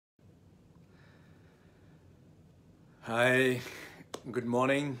Hi, good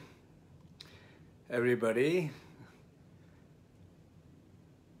morning, everybody.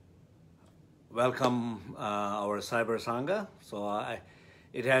 Welcome our Cyber Sangha.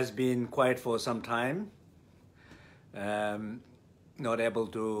 It has been quiet for some time. Not able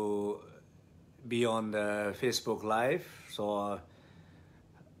to be on the Facebook Live, so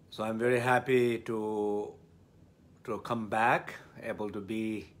I'm very happy to come back, able to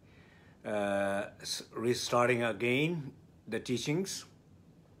be restarting again the teachings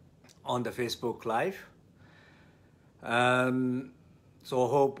on the Facebook Live. So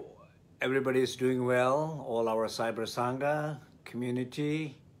hope everybody is doing well, all our Cyber Sangha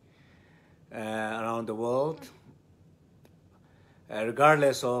community around the world.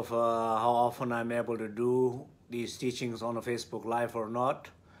 Regardless of how often I'm able to do these teachings on a Facebook Live or not,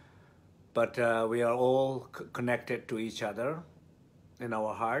 but we are all connected to each other in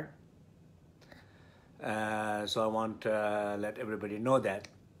our heart. So I want to let everybody know that.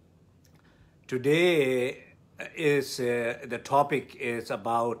 Today is the topic is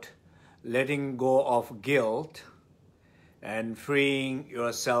about letting go of guilt and freeing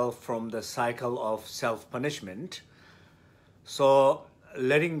yourself from the cycle of self-punishment. So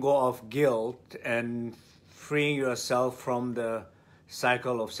letting go of guilt and freeing yourself from the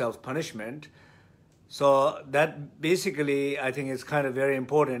cycle of self-punishment. So that basically, I think, is kind of very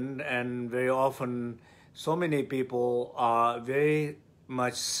important, and very often so many people are very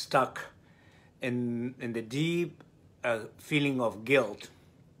much stuck in the deep feeling of guilt.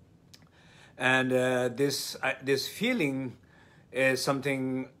 And this feeling is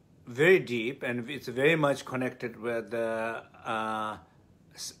something very deep, and it's very much connected with the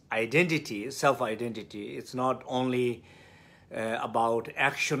identity, self-identity. It's not only about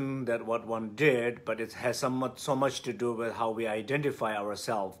action, that what one did, but it has so much to do with how we identify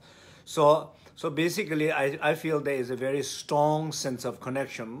ourselves. So basically, I feel there is a very strong sense of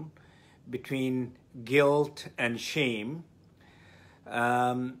connection between guilt and shame.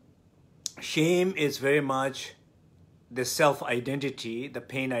 Shame is very much the self-identity, the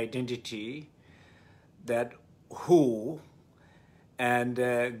pain identity, that who, and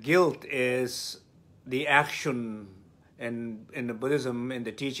guilt is the action. And in the Buddhism, in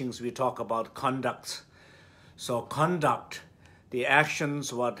the teachings, we talk about conduct. So conduct, the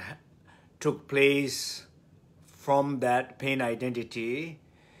actions, what took place from that pain identity,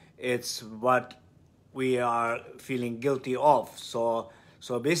 it's what we are feeling guilty of. So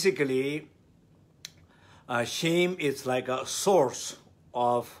basically, shame is like a source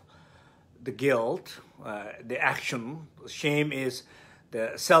of the guilt, the action. Shame is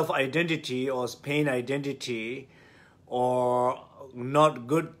the self-identity or pain identity, or not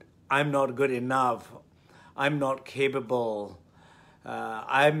good, I'm not good enough, I'm not capable,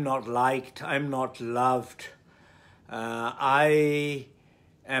 I'm not liked, I'm not loved, I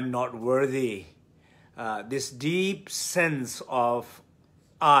am not worthy. This deep sense of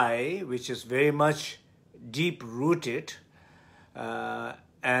I, which is very much deep-rooted,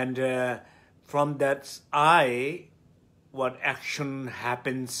 and from that I, what action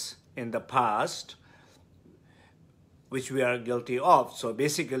happens in the past, which we are guilty of. So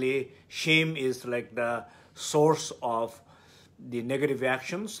basically, shame is like the source of the negative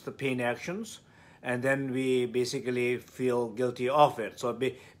actions, the pain actions, and then we basically feel guilty of it. So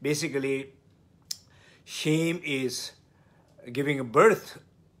basically, shame is giving birth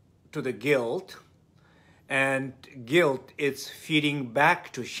to the guilt, and guilt is feeding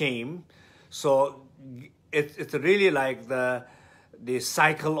back to shame. So it's really like the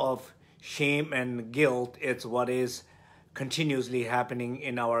cycle of shame and guilt. It's what is continuously happening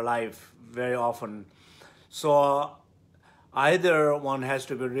in our life very often. So either one has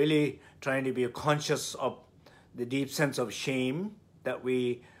to be really trying to be conscious of the deep sense of shame that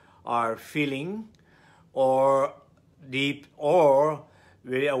we are feeling, or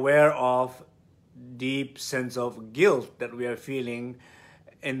very aware of deep sense of guilt that we are feeling.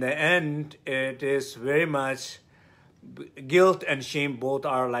 In the end, it is very much, guilt and shame both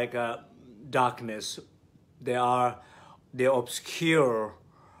are like a darkness. They obscure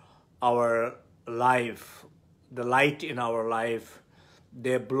our life, the light in our life.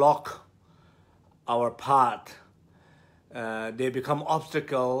 They block our path. They become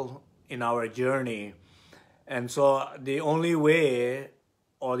obstacle in our journey. And so the only way,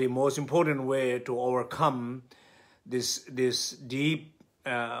 or the most important way to overcome this deep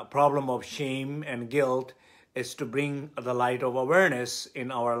problem of shame and guilt is to bring the light of awareness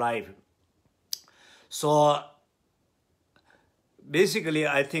in our life. So basically,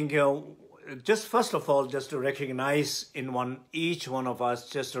 I think, just first of all, just to recognize in each one of us,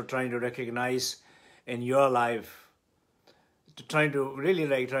 just to trying to recognize in your life trying to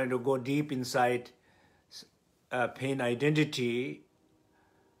really trying to go deep inside pain identity,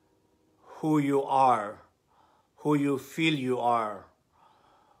 who you are, who you feel you are,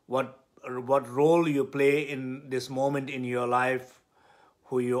 what role you play in this moment in your life,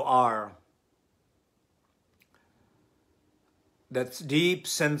 who you are. That deep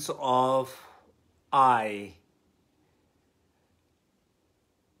sense of I,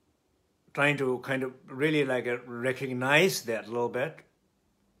 trying to kind of really recognize that a little bit,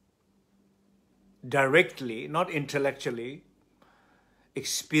 directly, not intellectually,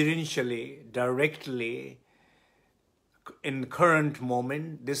 experientially, directly, in current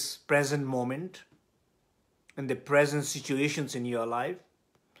moment, this present moment, in the present situations in your life,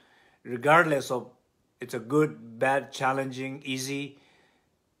 regardless of it's a good, bad, challenging, easy,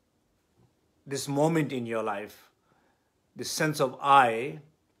 this moment in your life, this sense of I,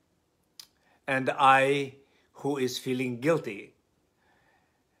 and the I who is feeling guilty.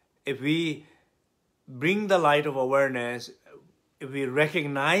 If we bring the light of awareness, if we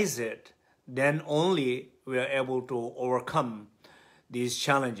recognize it, then only we are able to overcome these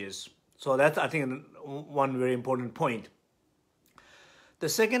challenges. So that's, I think, one very important point. The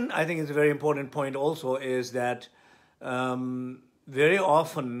second, I think, is a very important point also is that very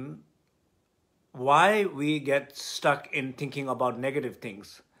often why we get stuck in thinking about negative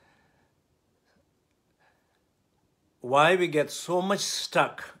things, why we get so much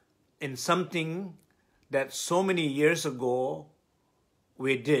stuck in something that so many years ago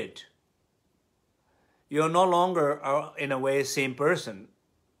we did. You're no longer, in a way, same person,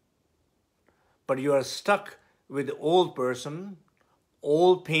 but you are stuck with the old person,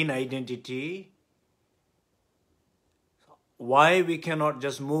 old pain identity. Why we cannot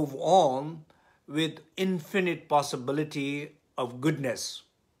just move on with infinite possibility of goodness,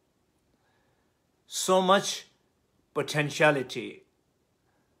 so much potentiality,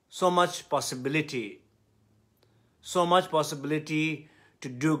 so much possibility to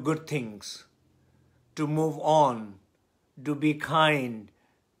do good things, to move on, to be kind,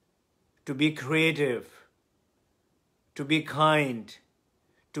 to be creative, to be kind,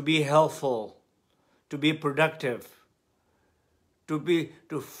 to be helpful, to be productive,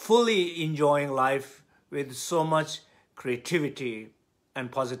 to fully enjoying life with so much creativity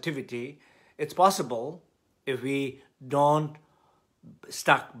and positivity. It's possible if we don't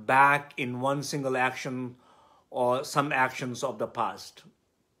stuck back in one single action or some actions of the past.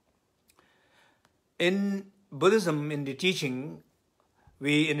 In Buddhism, in the teaching,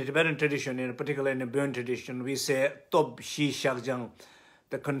 we, in the Tibetan tradition, in particular in the Burn tradition, we say Tob Shi Shakjang,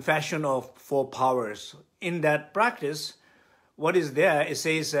 the confession of four powers. In that practice, what is there, it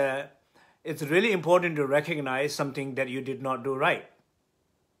says it's really important to recognize something that you did not do right.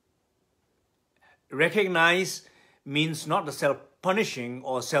 Recognize means not the self-punishing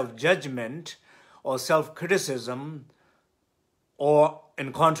or self-judgment or self-criticism, or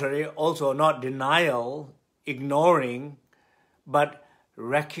in contrary, also not denial, ignoring, but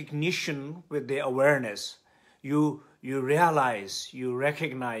recognition with the awareness. You realize, you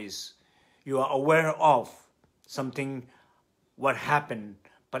recognize, you are aware of something, what happened,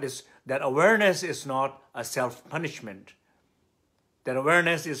 but that awareness is not a self-punishment. That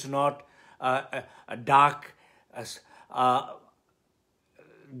awareness is not a dark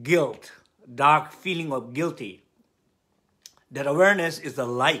guilt, dark feeling of guilty. That awareness is the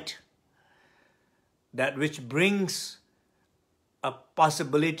light, that which brings a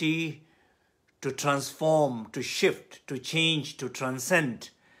possibility to transform, to shift, to change, to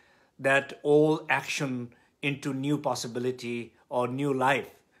transcend that old action into new possibility or new life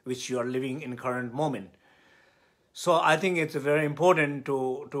which you are living in current moment. So I think it's very important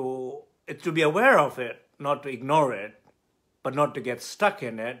to be aware of it, not to ignore it, but not to get stuck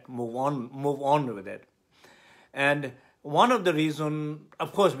in it, move on with it. And one of the reasons,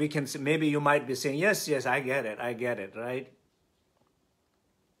 of course, we can say, maybe you might be saying, yes, I get it, right?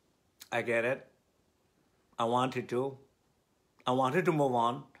 I get it. I wanted to move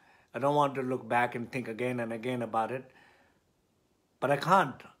on. I don't want to look back and think again and again about it. But I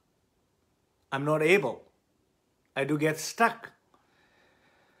can't. I'm not able. I do get stuck.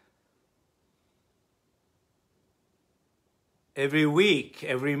 Every week,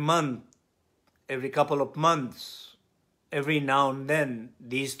 every month, every couple of months, every now and then,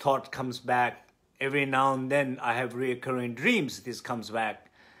 these thoughts comes back. Every now and then, I have recurring dreams. This comes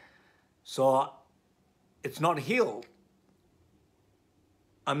back. So it's not healed.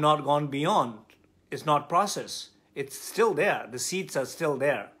 I'm not gone beyond. It's not processed. It's still there. The seeds are still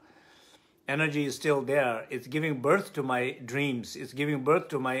there. Energy is still there. It's giving birth to my dreams. It's giving birth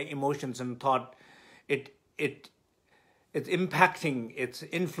to my emotions and thought. it's impacting, it's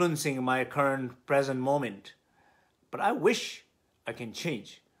influencing my current present moment. But I wish I can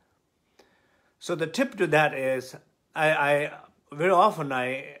change. So the tip to that is, I very often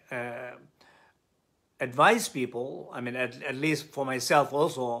advise people, I mean, at least for myself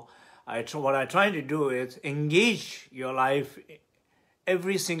also, what I try to do is engage your life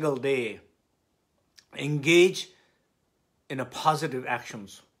every single day. Engage in a positive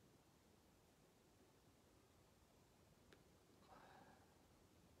actions.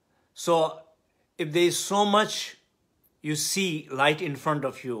 So if there is so much you see light in front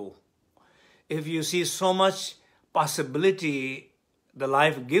of you, if you see so much possibility the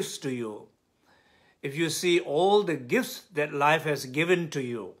life gives to you, if you see all the gifts that life has given to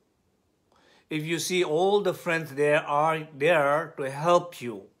you, if you see all the friends there are there to help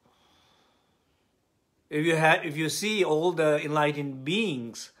you, if you see all the enlightened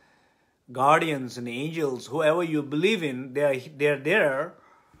beings, guardians and angels, whoever you believe in, they're there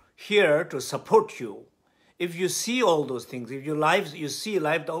here to support you. If you see all those things, if you see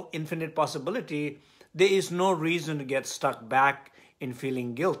life, the infinite possibility, there is no reason to get stuck back in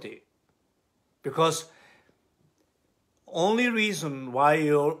feeling guilty. Because only reason why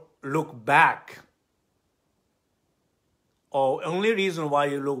you look back, or only reason why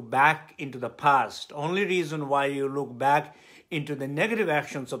you look back into the past, only reason why you look back into the negative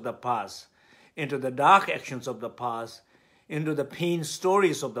actions of the past, into the dark actions of the past, into the pain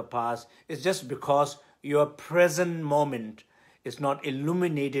stories of the past, is just because your present moment is not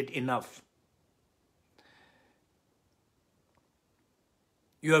illuminated enough.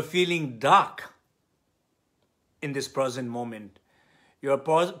 You are feeling dark in this present moment. Your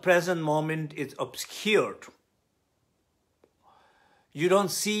present moment is obscured. You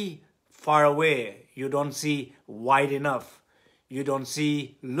don't see far away. You don't see wide enough. You don't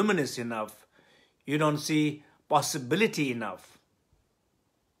see luminous enough. You don't see possibility enough.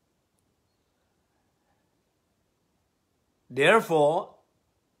 Therefore,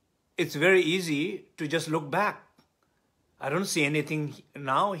 it's very easy to just look back. I don't see anything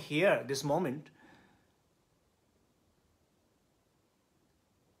now, here, this moment.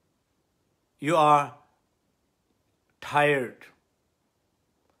 You are tired.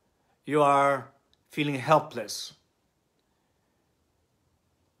 You are feeling helpless.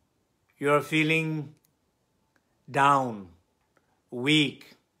 You are feeling down,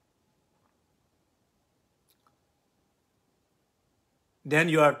 weak. Then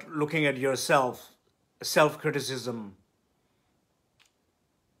you are looking at yourself, self-criticism.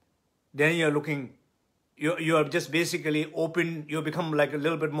 Then you're looking, you are just basically open, you become like a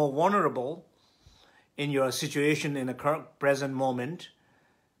little bit more vulnerable in your situation in the current present moment.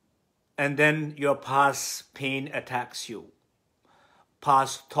 And then your past pain attacks you.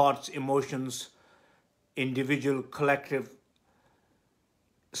 Past thoughts, emotions, individual, collective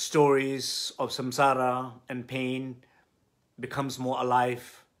stories of samsara and pain becomes more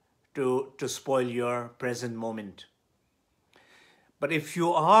alive to spoil your present moment. But if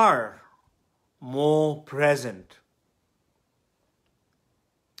you are more present,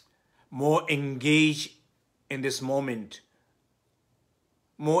 more engaged in this moment,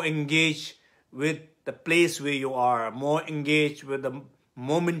 more engaged with the place where you are, more engaged with the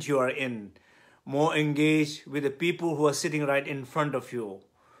moment you are in, more engaged with the people who are sitting right in front of you,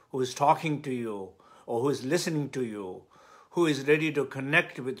 who is talking to you, or who is listening to you, who is ready to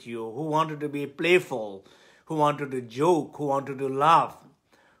connect with you, who wanted to be playful, who wanted to joke, who wanted to laugh,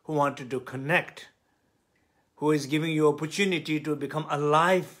 who wanted to connect, who is giving you opportunity to become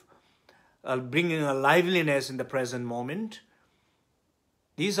alive, bringing a liveliness in the present moment.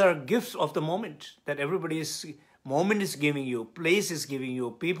 These are gifts of the moment that moment is giving you, place is giving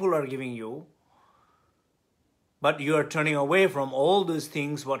you, people are giving you. But you are turning away from all those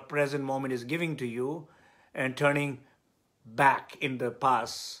things what present moment is giving to you and turning back in the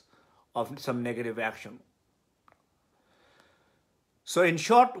past of some negative action. So in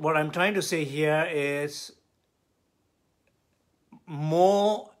short, what I'm trying to say here is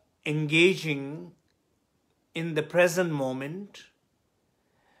more engaging in the present moment,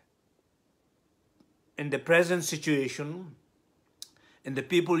 in the present situation, in the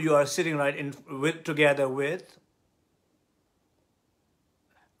people you are sitting together with,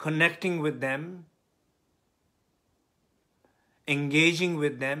 connecting with them, engaging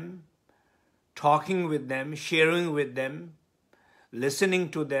with them, talking with them, sharing with them, listening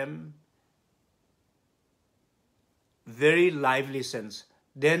to them, very lively sense.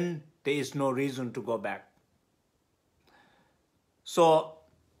 Then there is no reason to go back. So,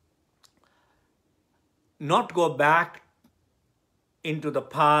 not go back into the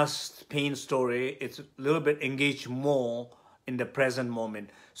past pain story. It's a little bit engaged more in the present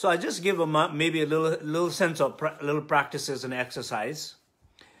moment. So I just give maybe a little sense of little practices and exercise.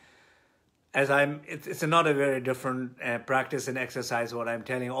 It's not a very different practice and exercise. What I'm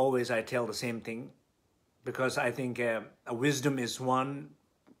telling always, I tell the same thing, because I think wisdom is one,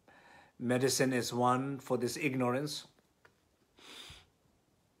 medicine is one for this ignorance.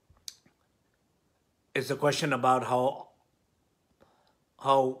 It's a question about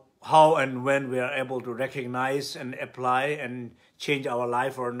how and when we are able to recognize and apply and change our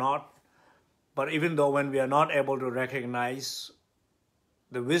life or not. But even though when we are not able to recognize,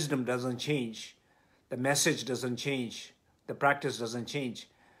 the wisdom doesn't change, the message doesn't change, the practice doesn't change.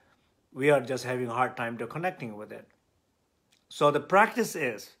 We are just having a hard time to connecting with it. So the practice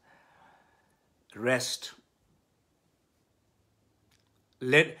is rest.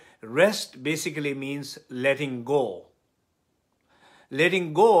 Rest basically means letting go.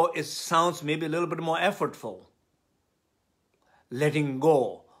 Letting go sounds maybe a little bit more effortful. Letting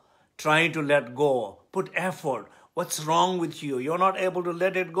go, trying to let go, put effort. What's wrong with you? You're not able to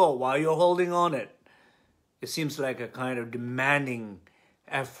let it go. Why are you holding on it? It seems like a kind of demanding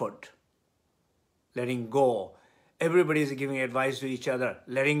effort. Letting go. Everybody is giving advice to each other.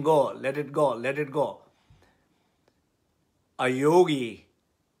 Letting go, let it go, let it go. A yogi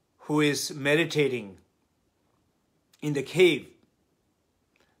who is meditating in the cave,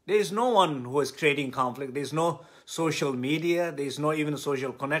 there is no one who is creating conflict. There is no social media. There is no even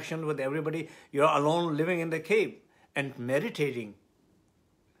social connection with everybody. You are alone living in the cave and meditating.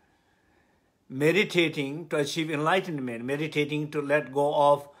 Meditating to achieve enlightenment. Meditating to let go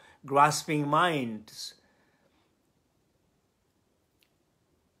of grasping minds.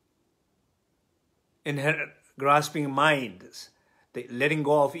 Grasping minds. The letting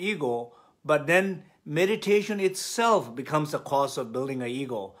go of ego. But then meditation itself becomes a cause of building an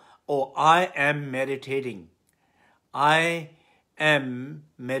ego. Oh, I am meditating. I am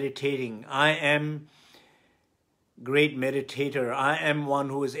meditating. I am great meditator. I am one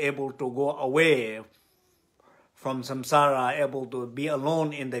who is able to go away from samsara, able to be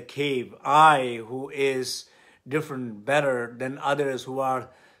alone in the cave. I, who is different, better than others who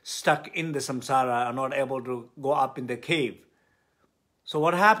are stuck in the samsara, are not able to go up in the cave. So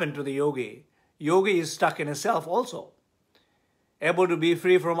what happened to the yogi? Yogi is stuck in himself also. Able to be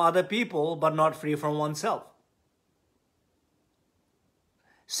free from other people, but not free from oneself.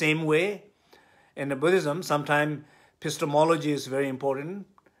 Same way, in the Buddhism, sometimes epistemology is very important.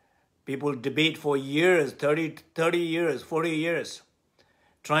 People debate for years, 30 years, 40 years,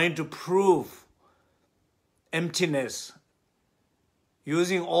 trying to prove emptiness,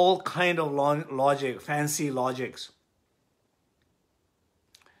 using all kind of logic, fancy logics.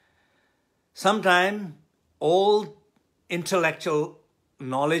 Sometimes all intellectual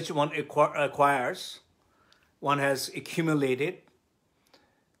knowledge one acquires, one has accumulated,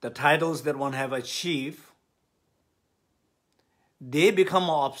 the titles that one have achieved, they become an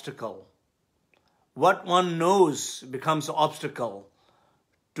obstacle. What one knows becomes an obstacle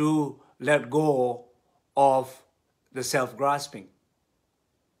to let go of the self-grasping.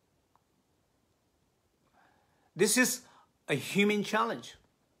 This is a human challenge.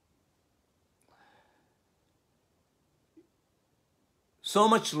 So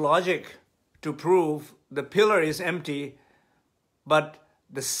much logic to prove the pillar is empty, but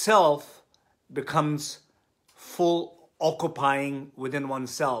the self becomes full, occupying within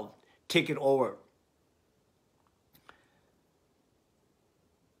oneself. Take it over.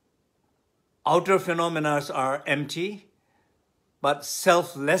 Outer phenomena are empty, but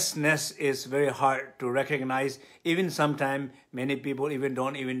selflessness is very hard to recognize. Even sometimes many people even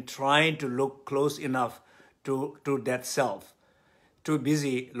don't even try to look close enough to that self. Too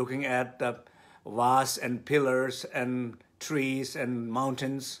busy looking at the vase and pillars and trees and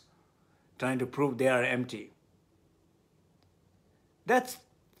mountains, trying to prove they are empty. That's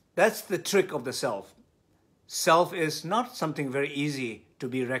the trick of the self. Self is not something very easy to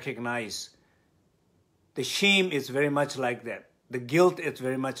be recognized. The shame is very much like that. The guilt is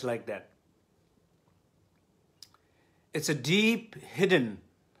very much like that. It's a deep, hidden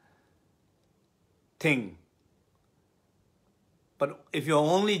thing. But if you're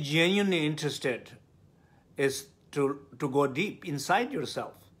only genuinely interested, is to go deep inside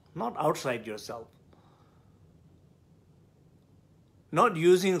yourself, not outside yourself. Not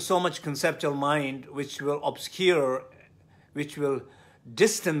using so much conceptual mind which will obscure, which will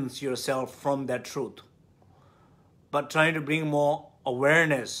distance yourself from that truth, but trying to bring more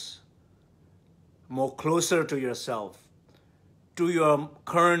awareness, more closer to yourself, to your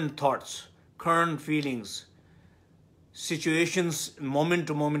current thoughts, current feelings, situations,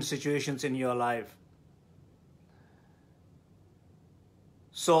 moment-to-moment situations in your life.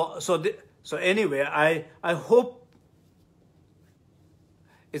 So anyway, I hope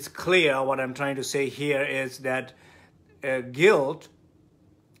it's clear what I'm trying to say here is that guilt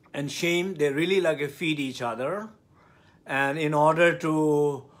and shame, they really like feed each other. And in order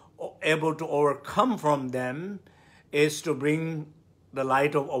to able to overcome from them is to bring the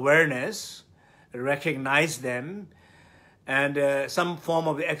light of awareness, recognize them, and some form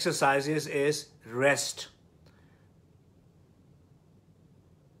of the exercises is rest.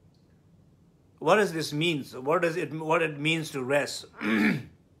 What does this mean? What it means to rest?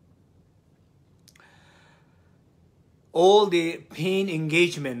 All the pain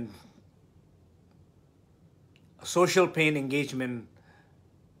engagement, social pain engagement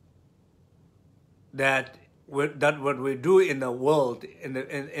that what we do in the world, in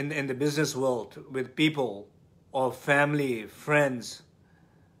the business world, with people or family, friends,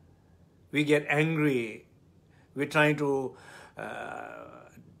 we get angry, we're trying to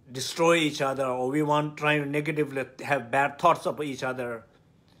destroy each other, or we trying to negatively have bad thoughts of each other.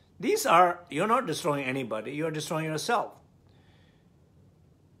 You're not destroying anybody, you're destroying yourself.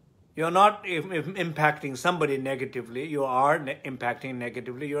 You're not impacting somebody negatively, you are impacting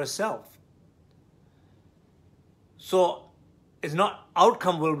negatively yourself. So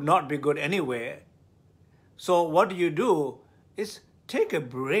outcome will not be good anyway. So what you do is take a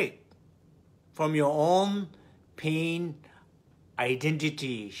break from your own pain,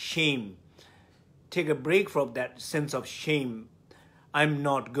 identity, shame. Take a break from that sense of shame. I'm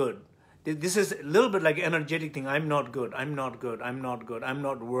not good. This is a little bit like an energetic thing. I'm not good. I'm not good. I'm not good. I'm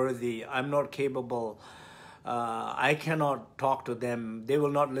not worthy. I'm not capable. I cannot talk to them. They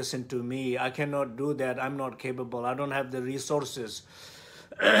will not listen to me. I cannot do that. I'm not capable. I don't have the resources.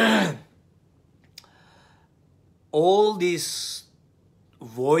 All these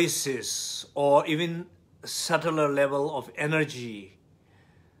voices, or even subtler level of energy,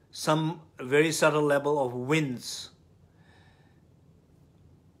 some very subtle level of winds,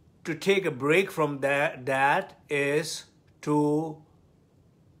 to take a break from that is to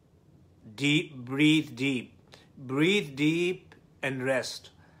breathe deep and rest.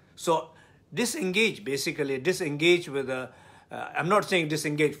 So disengage, basically disengage with I'm not saying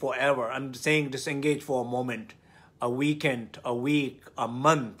disengage forever, I'm saying disengage for a moment, a weekend, a week, a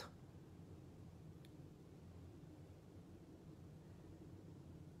month.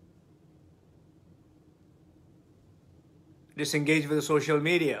 Disengage with social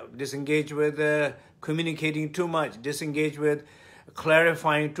media, disengage with communicating too much, disengage with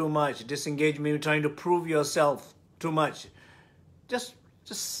clarifying too much, disengage maybe trying to prove yourself too much. Just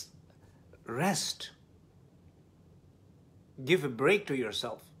rest. Give a break to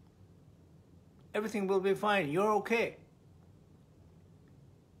yourself. Everything will be fine. You're okay.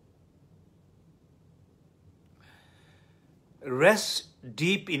 Rest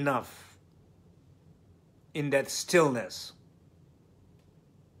deep enough in that stillness.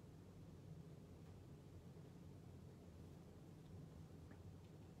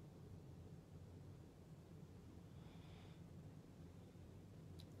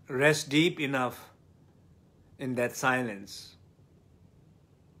 Rest deep enough in that silence.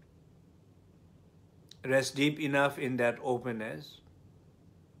 Rest deep enough in that openness.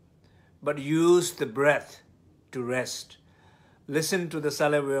 But use the breath to rest. Listen to the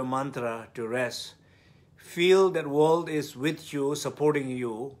Salavya mantra to rest. Feel that world is with you, supporting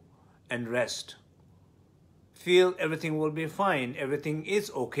you, and rest. Feel everything will be fine. Everything is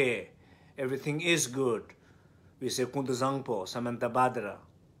okay. Everything is good. We say Kunta Zangpo, Samantabhadra.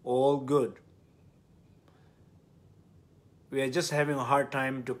 All good. We are just having a hard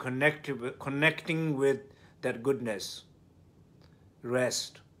time to connecting with that goodness.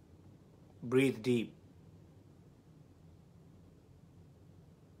 Rest. Breathe deep.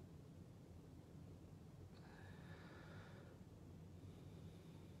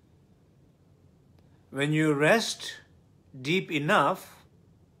 When you rest deep enough,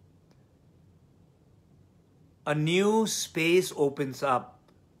 a new space opens up.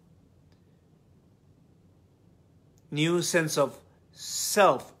 New sense of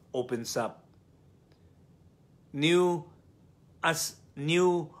self opens up. New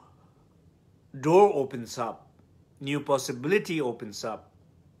door opens up. New possibility opens up.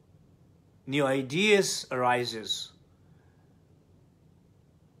 New ideas arises.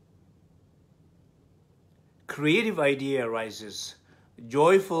 Creative idea arises.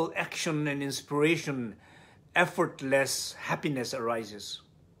 Joyful action and inspiration, effortless happiness arises.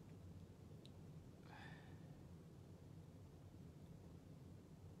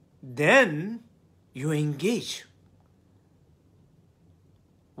 Then you engage.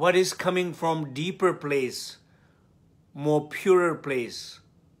 what is coming from deeper place, more purer place,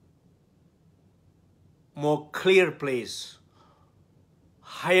 more clear place,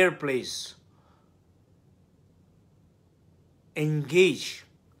 higher place. Engage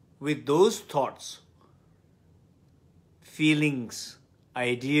with those thoughts, feelings,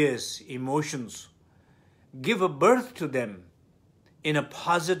 ideas, emotions. Give a birth to them in a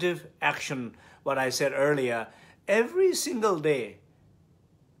positive action. What I said earlier, every single day,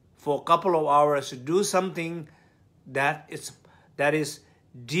 for a couple of hours, do something that is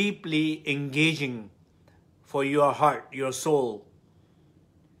deeply engaging for your heart, your soul,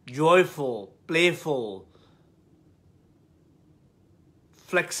 joyful, playful,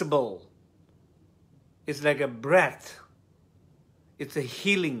 flexible. It's like a breath. It's a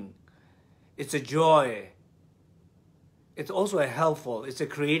healing. It's a joy. It's also a helpful. It's a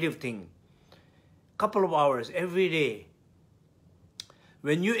creative thing. Couple of hours every day.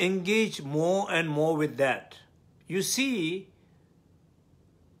 When you engage more and more with that, you see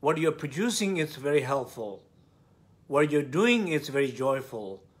what you're producing is very helpful. What you're doing is very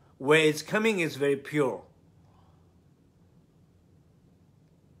joyful. Where it's coming is very pure.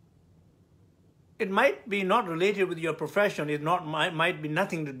 It might be not related with your profession. It might be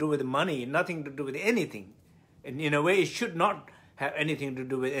nothing to do with money, nothing to do with anything. And in a way, it should not have anything to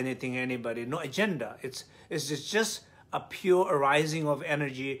do with anything, anybody. No agenda. It's just a pure arising of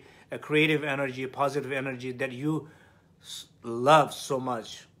energy, a creative energy, a positive energy that you love so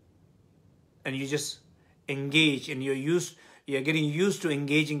much. And you just engage, and you're getting used to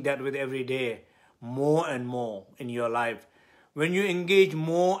engaging that with every day, more and more in your life. When you engage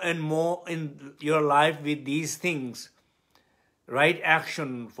more and more in your life with these things, right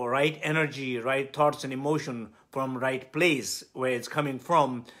action for right energy, right thoughts and emotion from right place where it's coming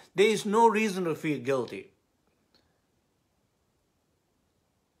from, there is no reason to feel guilty.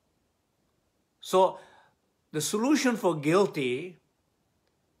 So the solution for guilty,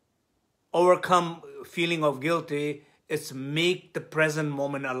 overcome feeling of guilty, is make the present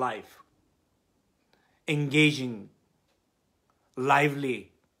moment alive, engaging,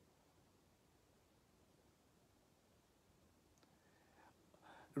 lively.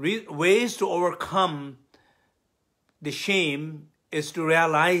 Ways to overcome the shame is to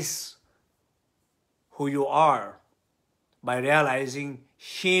realize who you are by realizing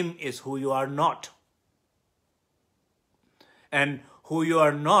shame is who you are not. And who you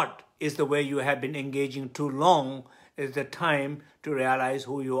are not is the way you have been engaging too long, is the time to realize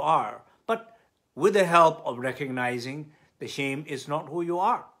who you are. But with the help of recognizing the shame is not who you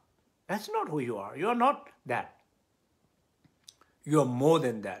are. That's not who you are. You are not that. You are more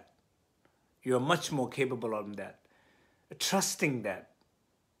than that. You are much more capable of that. Trusting that.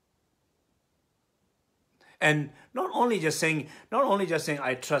 And not only just saying,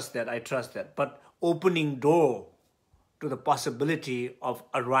 I trust that, but opening door to the possibility of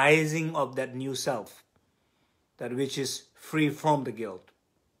arising of that new self, that which is free from the guilt,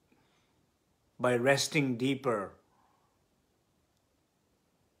 by resting deeper.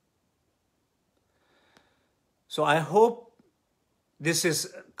 So I hope this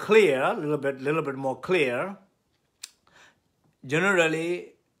is clear, a little bit more clear. Generally,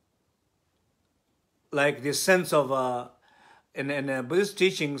 like this sense of, in Buddhist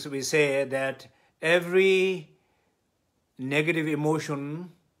teachings, we say that every negative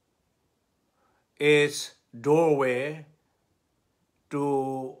emotion is doorway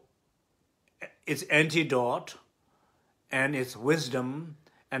to its antidote and its wisdom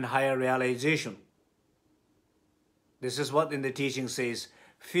and higher realization. This is what in the teaching says.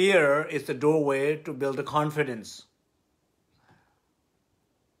 Fear is the doorway to build a confidence.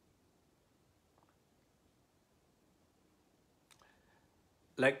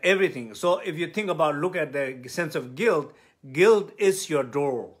 Like everything. So if you think about, look at the sense of guilt, guilt is your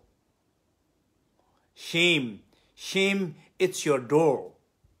door. Shame, it's your door.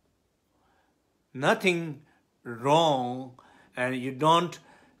 Nothing wrong, and you don't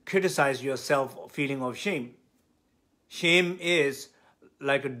criticize yourself feeling of shame. Shame is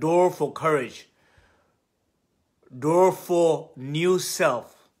like a door for courage, door for new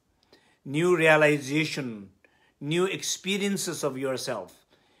self, new realization, new experiences of yourself,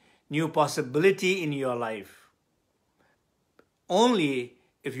 new possibility in your life. Only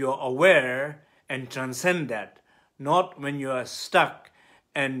if you are aware and transcend that, not when you are stuck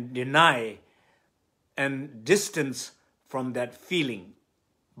and deny and distance from that feeling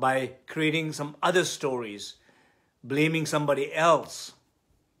by creating some other stories, blaming somebody else,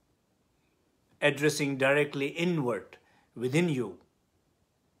 addressing directly inward within you.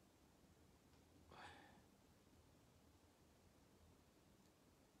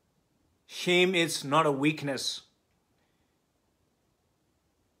 shame is not a weakness.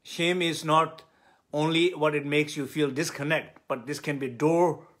 Shame is not only what it makes you feel disconnect, but this can be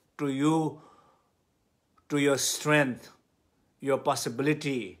door to you, to your strength, your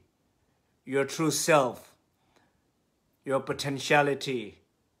possibility, your true self, your potentiality.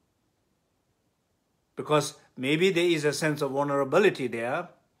 Because maybe there is a sense of vulnerability there,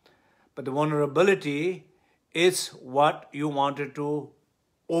 but the vulnerability is what you wanted to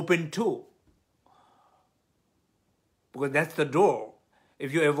open to. Because that's the door.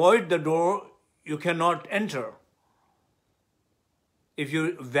 If you avoid the door, you cannot enter. If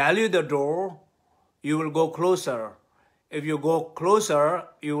you value the door, you will go closer. If you go closer,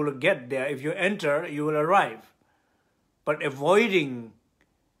 you will get there. If you enter, you will arrive. But avoiding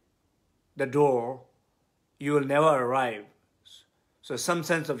the door, you will never arrive. So some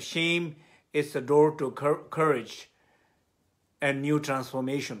sense of shame is the door to courage and new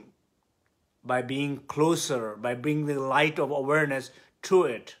transformation by being closer, by bringing the light of awareness to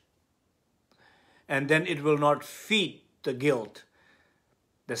it. And then it will not feed the guilt.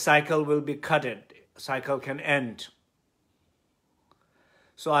 The cycle will be cut. Cycle can end.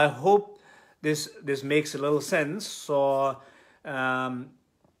 So I hope this makes a little sense. So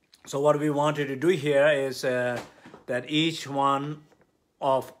what we wanted to do here is that each one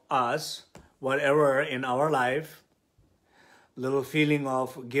of us, whatever in our life, little feeling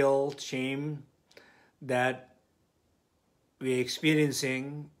of guilt, shame that we're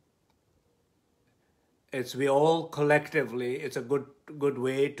experiencing, we all collectively, it's a good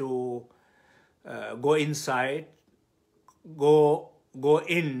way to go inside, go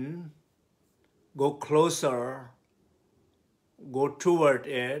in, go closer, go toward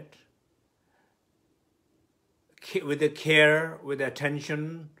it, with the care, with the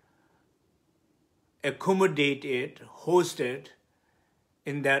attention, accommodate it, host it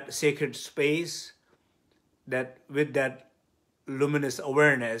in that sacred space, that with that luminous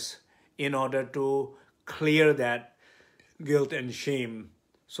awareness, in order to clear that guilt and shame.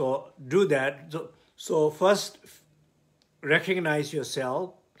 So do that. So first, recognize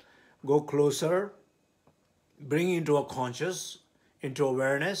yourself, go closer, bring into a conscious, into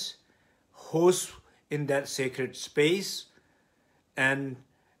awareness, host in that sacred space, and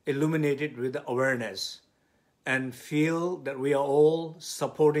illuminate it with awareness, and feel that we are all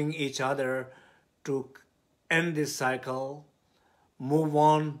supporting each other to end this cycle, move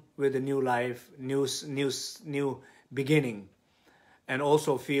on with a new life, new beginning, and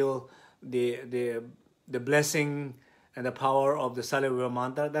also feel the blessing and the power of the Salya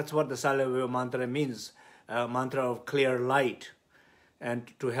mantra. That's what the Salya mantra means, a mantra of clear light,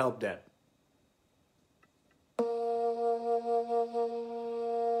 and to help that.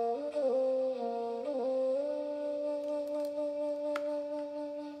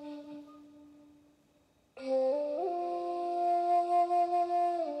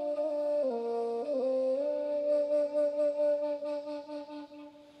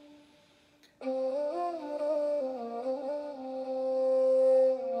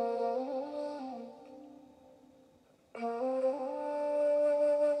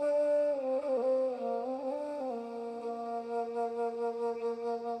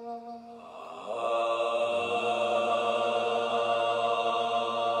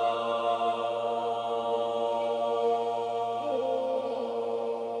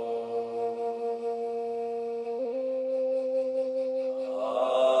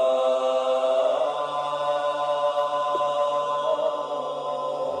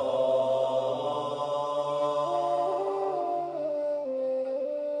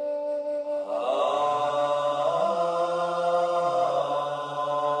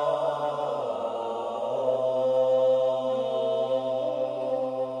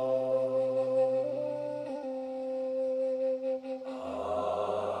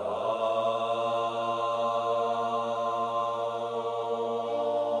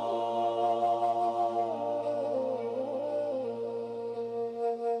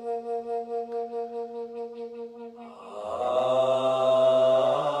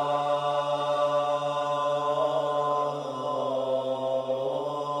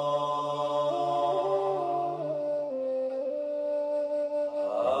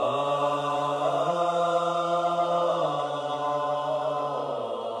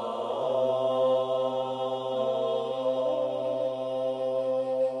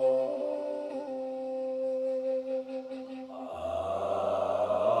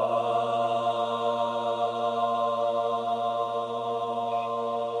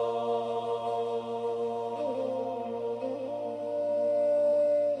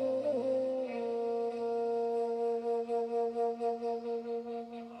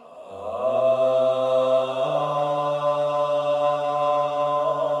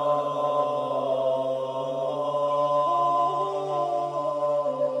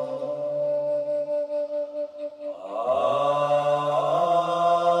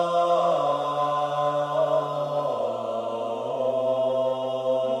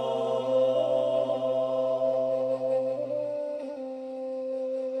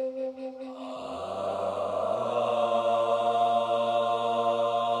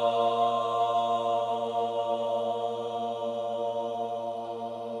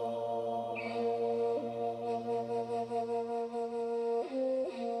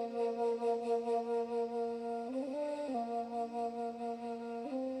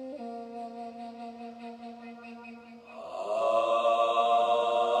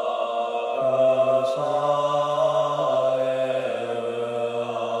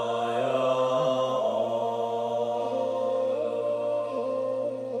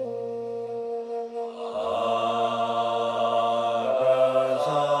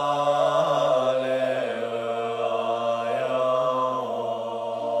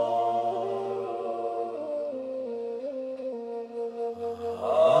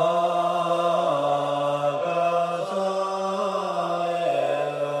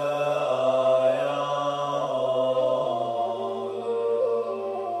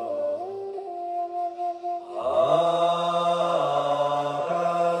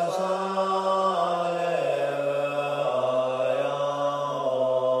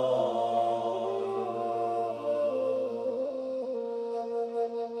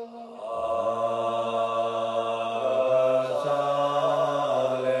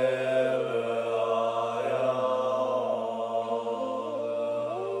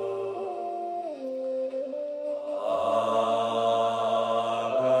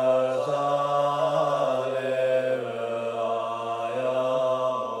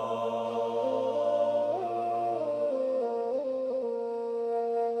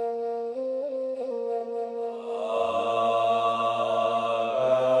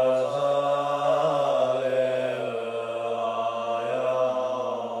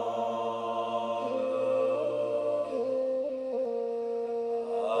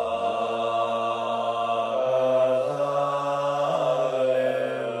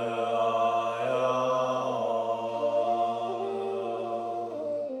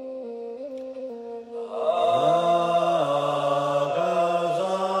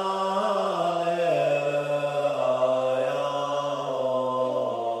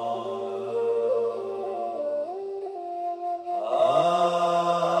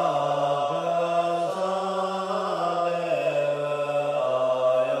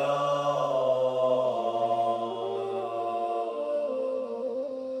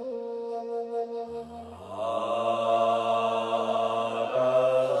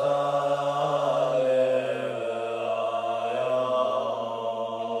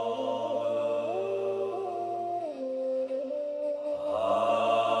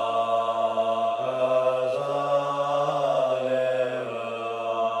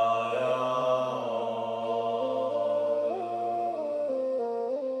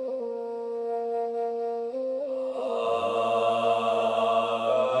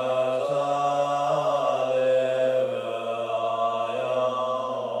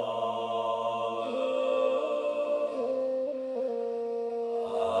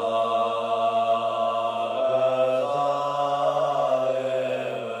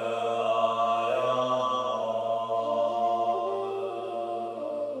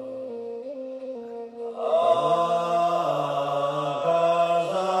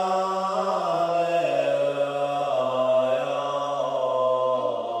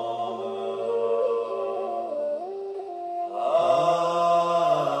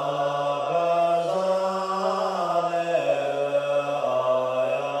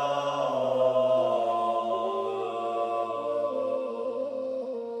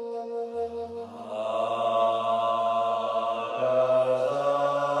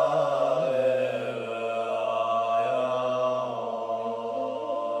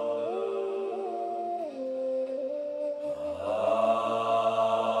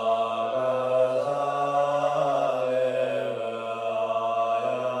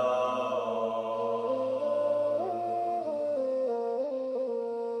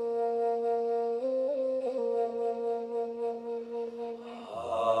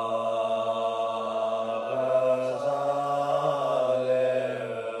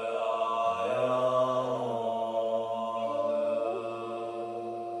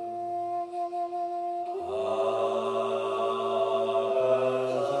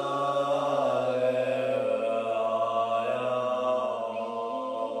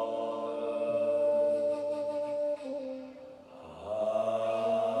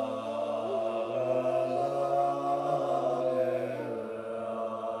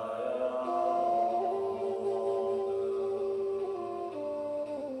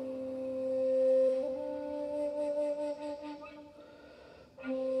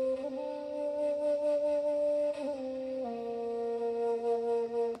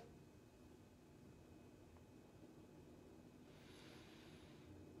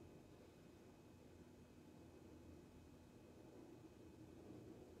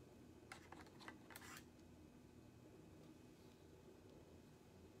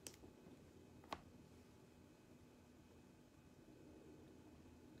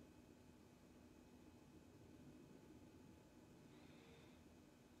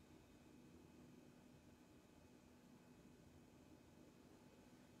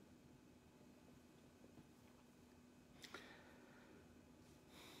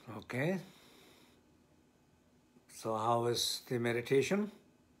 Okay. So how is the meditation?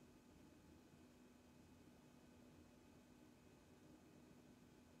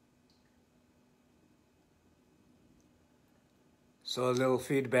 So a little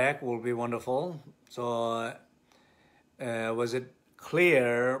feedback will be wonderful. So was it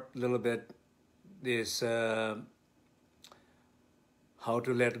clear a little bit this how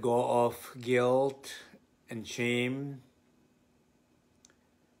to let go of guilt and shame?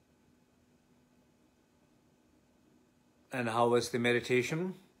 And how was the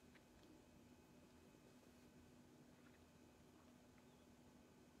meditation?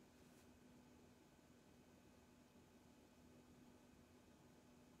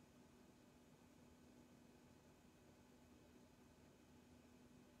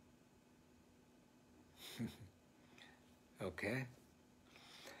 Okay.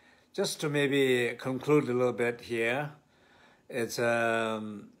 Just to maybe conclude a little bit here, it's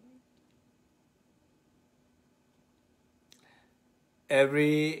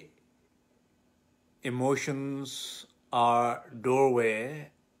every emotions are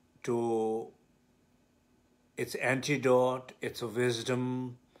doorway to its antidote, its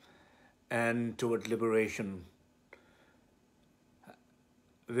wisdom, and toward liberation.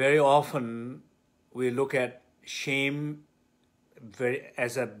 Very often we look at shame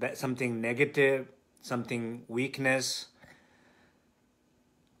as something negative, something weakness,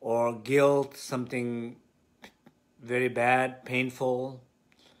 or guilt, something very bad, painful.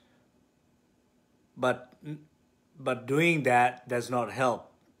 But doing that does not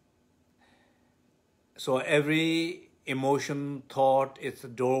help. So every emotion, thought, is a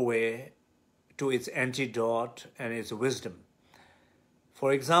doorway to its antidote and its wisdom.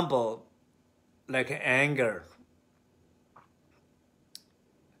 For example, like anger.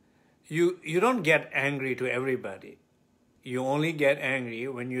 You don't get angry to everybody. You only get angry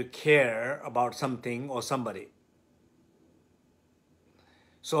when you care about something or somebody.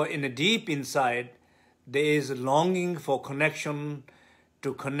 So in the deep inside, there is longing for connection,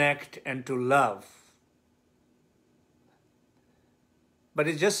 to connect and to love. But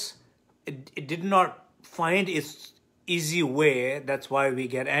it did not find its easy way, that's why we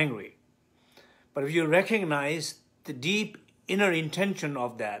get angry. But if you recognize the deep inner intention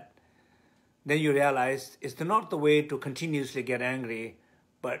of that, then you realize it's not the way to continuously get angry,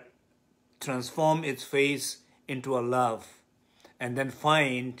 but transform its face into a love and then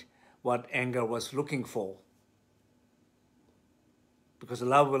find what anger was looking for. Because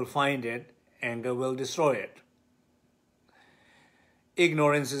love will find it, anger will destroy it.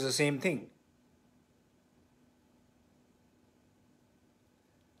 Ignorance is the same thing.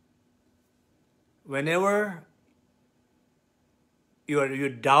 Whenever you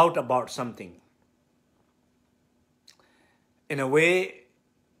doubt about something, in a way,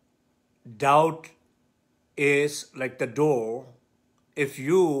 doubt is like the door. If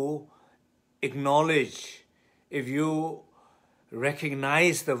you acknowledge, if you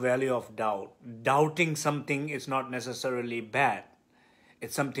recognize the value of doubt, doubting something is not necessarily bad.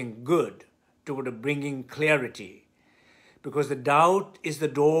 It's something good toward bringing clarity, because the doubt is the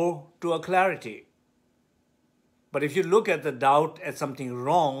door to a clarity. But if you look at the doubt as something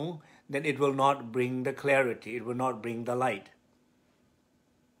wrong, then it will not bring the clarity, it will not bring the light.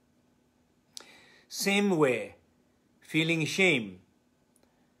 Same way, feeling shame,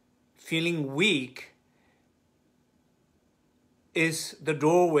 feeling weak is the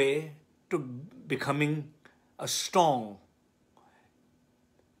doorway to becoming a strong.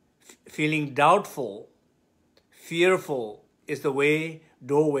 Feeling doubtful, fearful is the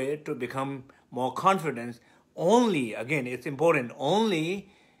doorway to become more confident. Only, again, it's important, only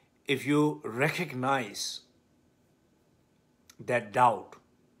if you recognize that doubt.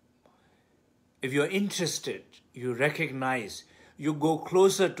 If you're interested, you recognize, you go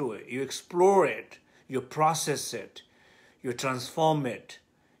closer to it, you explore it, you process it, you transform it,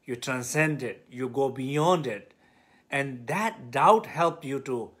 you transcend it, you go beyond it, and that doubt helps you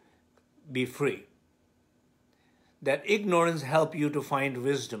to be free. That ignorance helps you to find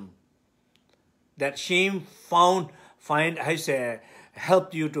wisdom. That shame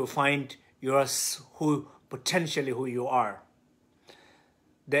helped you to find potentially who you are.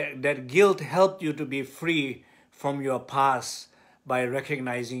 That guilt helped you to be free from your past by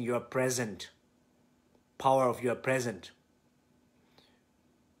recognizing your present, power of your present.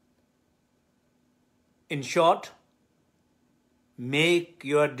 In short, make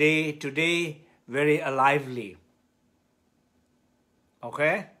your day today very lively.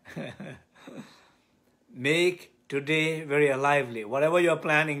 Okay? Make today very lively. Whatever you're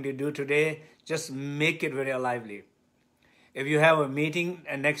planning to do today, just make it very lively. If you have a meeting,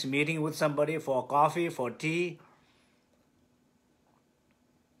 a next meeting with somebody for coffee, for tea,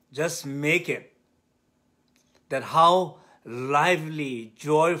 just make it that how lively,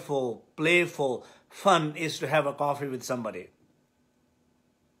 joyful, playful, fun is to have a coffee with somebody.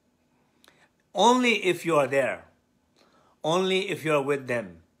 Only if you are there, only if you are with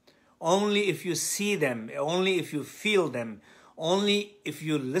them, only if you see them, only if you feel them, only if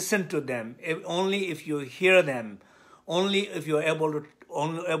you listen to them, only if you hear them, only if you are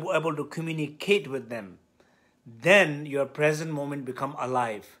able to communicate with them, then your present moment become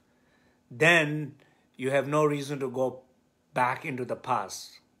alive. Then you have no reason to go back into the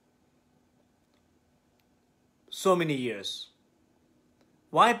past. So many years.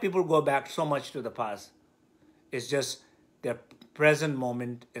 Why people go back so much to the past? It's just their present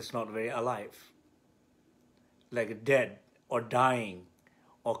moment is not very alive. Like dead or dying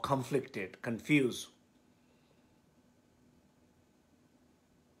or conflicted, confused.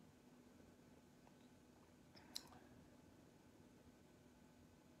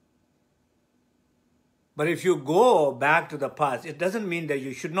 But if you go back to the past, it doesn't mean that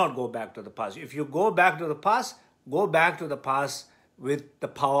you should not go back to the past. If you go back to the past with the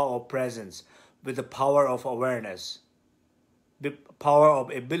power of presence, with the power of awareness, the power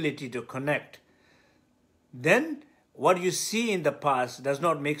of ability to connect. Then what you see in the past does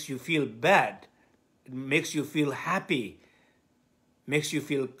not make you feel bad. It makes you feel happy, makes you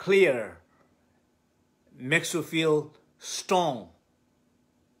feel clear, makes you feel strong.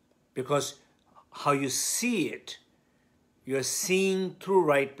 Because how you see it, you're seeing through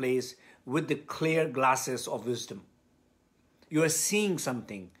right place with the clear glasses of wisdom. You are seeing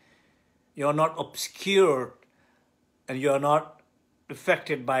something. You're not obscured and you're not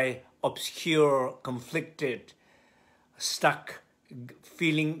affected by obscure, conflicted, stuck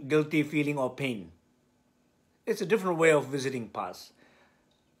feeling, guilty feeling or pain. It's a different way of visiting past.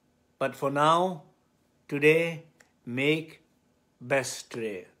 But for now, today, make best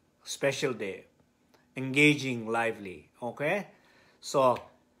today, special day, engaging, lively, okay? So,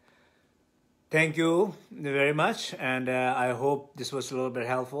 thank you very much, and I hope this was a little bit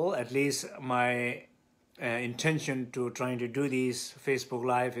helpful. At least my intention to trying to do these Facebook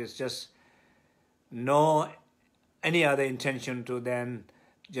Live is just no any other intention to then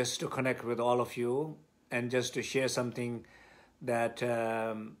just to connect with all of you and just to share something that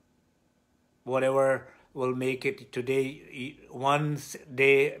whatever will make it today one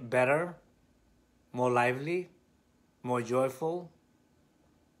day better, more lively, more joyful,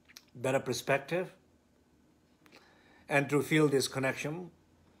 better perspective, and to feel this connection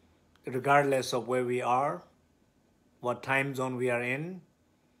regardless of where we are, what time zone we are in,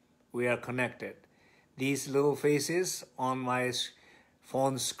 we are connected. These little faces on my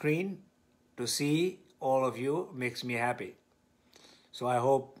phone screen to see all of you makes me happy. So I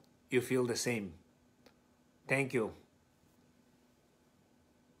hope you feel the same. Thank you.